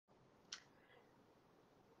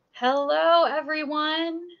Hello,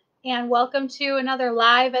 everyone, and welcome to another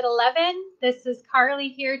Live at 11. This is Carly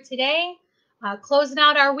here today, closing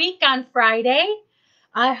out our week on Friday.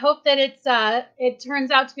 I hope that it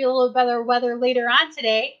turns out to be a little better weather later on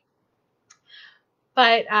today.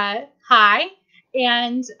 But hi,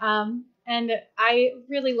 and I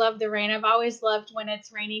really love the rain. I've always loved when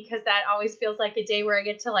it's rainy because that always feels like a day where I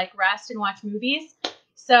get to like rest and watch movies.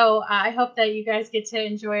 So I hope that you guys get to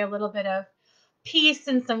enjoy a little bit of peace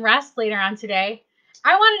and some rest later on today.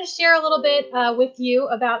 I wanted to share a little bit with you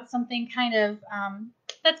about something kind of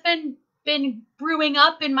that's been brewing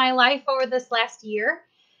up in my life over this last year,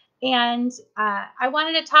 and I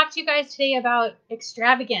wanted to talk to you guys today about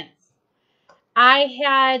extravagance. I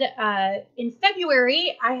had in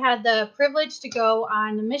February, I had the privilege to go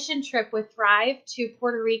on a mission trip with Thrive to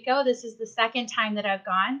Puerto Rico. This is the second time that I've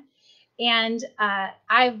gone. And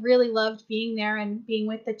I really loved being there and being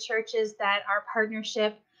with the churches that our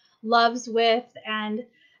partnership loves with and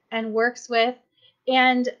works with.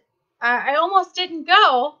 And I almost didn't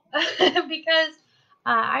go because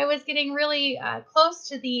I was getting really close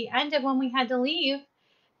to the end of when we had to leave,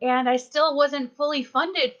 and I still wasn't fully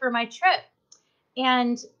funded for my trip.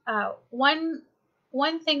 And one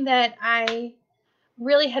thing that I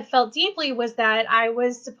really had felt deeply was that I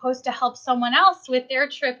was supposed to help someone else with their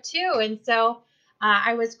trip too. And so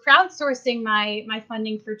I was crowdsourcing my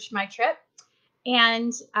funding for my trip.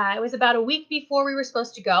 And it was about a week before we were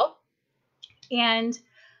supposed to go. And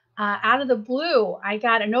out of the blue, I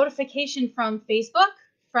got a notification from Facebook,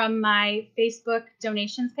 from my Facebook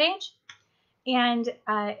donations page. And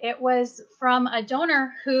it was from a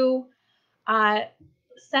donor who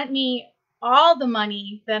sent me all the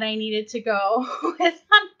money that I needed to go with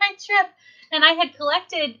on my trip. And I had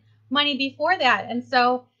collected money before that. And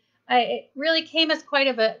so it really came as quite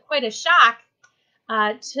a shock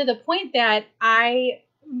to the point that I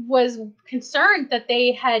was concerned that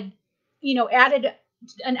they had, added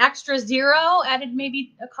an extra zero, added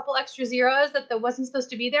maybe a couple extra zeros that wasn't supposed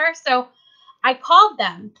to be there. So I called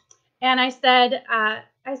them and I said,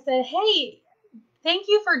 hey, thank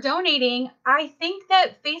you for donating. I think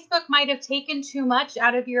that Facebook might have taken too much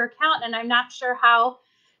out of your account, and I'm not sure how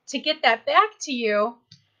to get that back to you.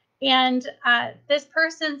 And this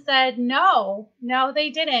person said, no,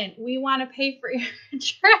 they didn't. We want to pay for your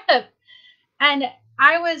trip. And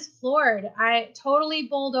I was floored. I totally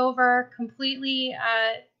bowled over, completely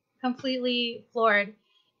floored.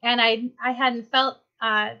 And I hadn't felt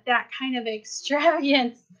that kind of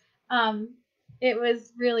extravagance. It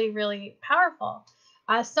was really, really powerful.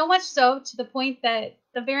 So much so to the point that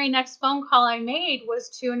the very next phone call I made was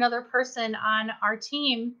to another person on our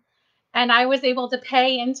team, and I was able to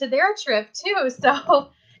pay into their trip too. So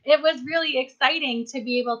it was really exciting to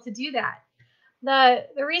be able to do that.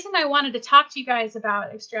 The reason I wanted to talk to you guys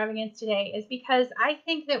about extravagance today is because I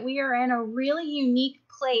think that we are in a really unique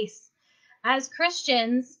place as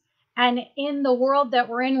Christians and in the world that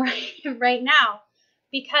we're in right now,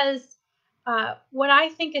 because what I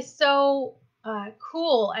think is so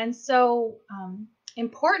cool and so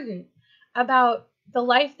important about the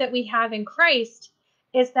life that we have in Christ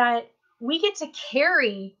is that we get to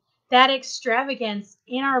carry that extravagance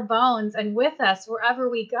in our bones and with us wherever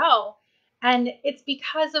we go. And it's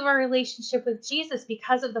because of our relationship with Jesus,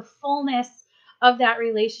 because of the fullness of that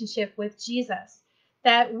relationship with Jesus,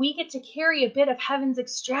 that we get to carry a bit of heaven's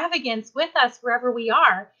extravagance with us wherever we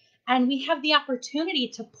are. And we have the opportunity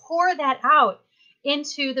to pour that out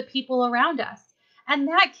into the people around us. And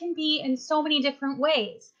that can be in so many different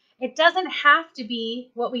ways. It doesn't have to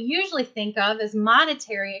be what we usually think of as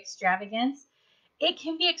monetary extravagance. It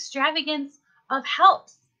can be extravagance of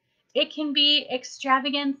helps. It can be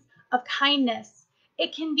extravagance of kindness.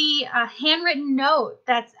 It can be a handwritten note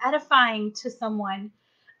that's edifying to someone.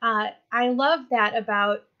 I love that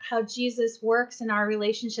about how Jesus works in our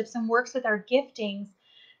relationships and works with our giftings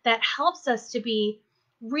that helps us to be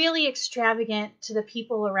really extravagant to the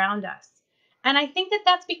people around us. And I think that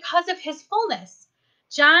that's because of his fullness.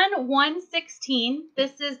 John 1:16,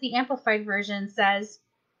 this is the Amplified Version, says,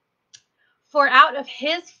 "For out of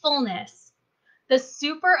his fullness, the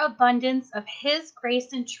superabundance of his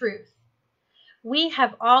grace and truth, we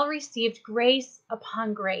have all received grace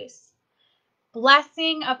upon grace,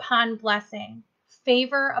 blessing upon blessing,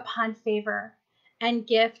 favor upon favor, and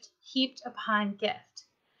gift heaped upon gift."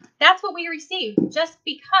 That's what we receive just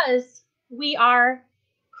because we are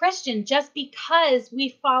Christian, just because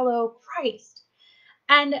we follow Christ.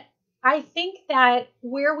 And I think that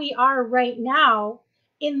where we are right now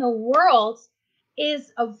in the world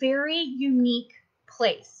is a very unique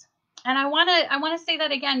place. And I want to say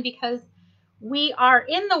that again, because we are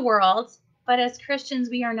in the world, but as Christians,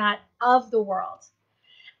 we are not of the world.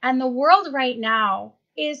 And the world right now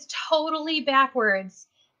is totally backwards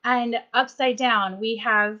and upside down. We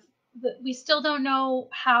still don't know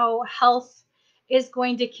how health is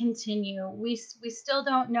going to continue. We still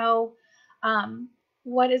don't know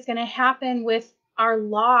what is going to happen with our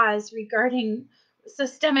laws regarding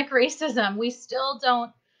systemic racism. We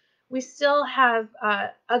still have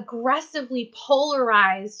aggressively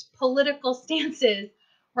polarized political stances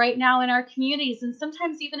right now in our communities, and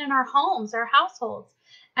sometimes even in our homes, our households.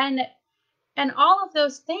 And all of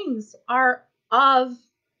those things are of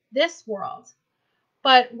this world.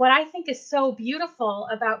 But what I think is so beautiful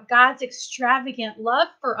about God's extravagant love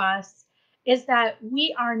for us is that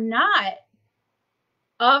we are not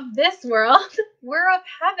of this world. We're of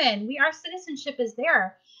heaven. Our citizenship is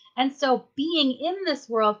there. And so being in this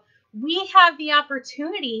world, we have the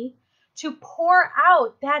opportunity to pour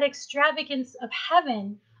out that extravagance of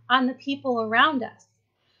heaven on the people around us.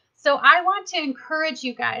 So I want to encourage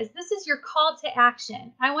you guys. This is your call to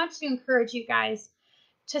action. I want to encourage you guys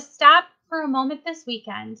to stop for a moment this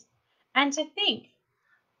weekend and to think,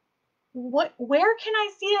 where can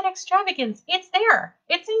I see that extravagance? It's there.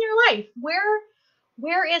 It's in your life.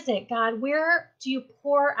 Where is it, God? Where do you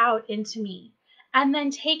pour out into me? And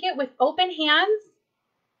then take it with open hands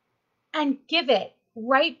and give it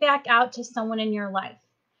right back out to someone in your life.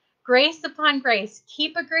 Grace upon grace.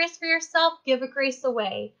 Keep a grace for yourself, give a grace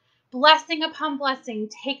away. Blessing upon blessing.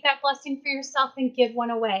 Take that blessing for yourself and give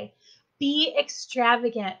one away. Be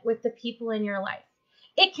extravagant with the people in your life.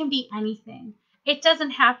 It can be anything. It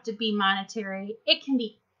doesn't have to be monetary. It can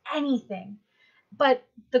be anything. But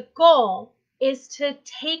the goal is to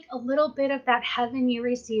take a little bit of that heaven you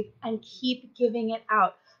receive and keep giving it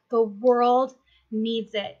out. The world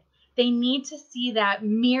needs it. They need to see that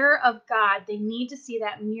mirror of God. They need to see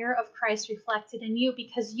that mirror of Christ reflected in you,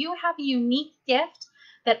 because you have a unique gift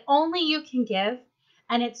that only you can give,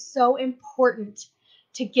 and it's so important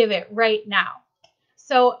to give it right now.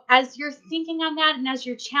 So as you're thinking on that, and as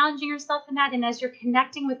you're challenging yourself in that, and as you're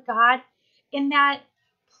connecting with God in that,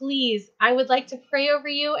 please, I would like to pray over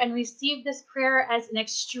you and receive this prayer as an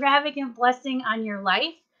extravagant blessing on your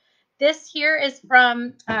life. This here is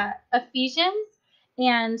from Ephesians,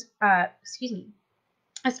 and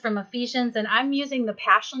it's from Ephesians, and I'm using the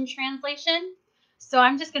Passion Translation. So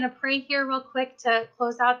I'm just going to pray here real quick to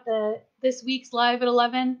close out this week's Live at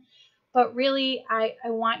 11. But really, I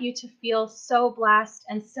want you to feel so blessed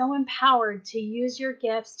and so empowered to use your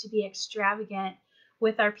gifts to be extravagant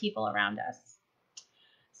with our people around us.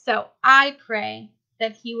 So I pray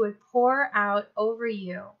that He would pour out over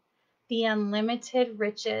you the unlimited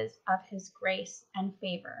riches of His grace and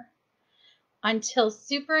favor, until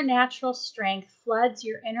supernatural strength floods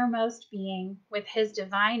your innermost being with His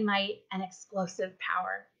divine might and explosive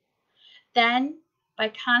power. Then, by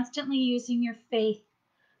constantly using your faith,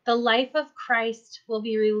 the life of Christ will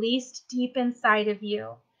be released deep inside of you,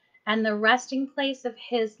 and the resting place of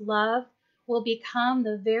His love will become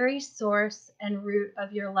the very source and root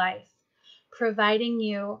of your life, providing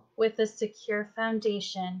you with a secure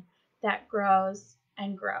foundation that grows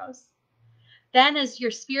and grows. Then, as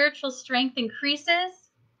your spiritual strength increases,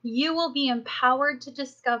 you will be empowered to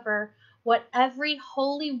discover what every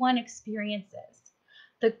Holy One experiences: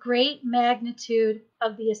 the great magnitude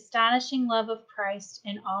of the astonishing love of Christ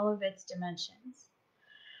in all of its dimensions.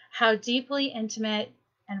 How deeply intimate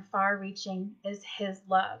and far-reaching is His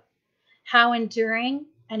love. How enduring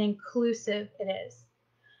and inclusive it is.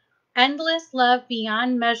 Endless love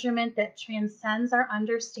beyond measurement that transcends our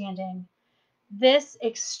understanding. This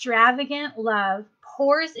extravagant love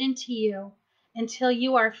pours into you until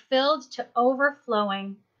you are filled to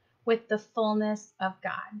overflowing with the fullness of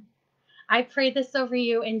God. I pray this over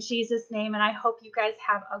you in Jesus' name, and I hope you guys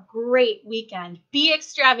have a great weekend. Be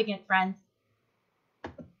extravagant, friends.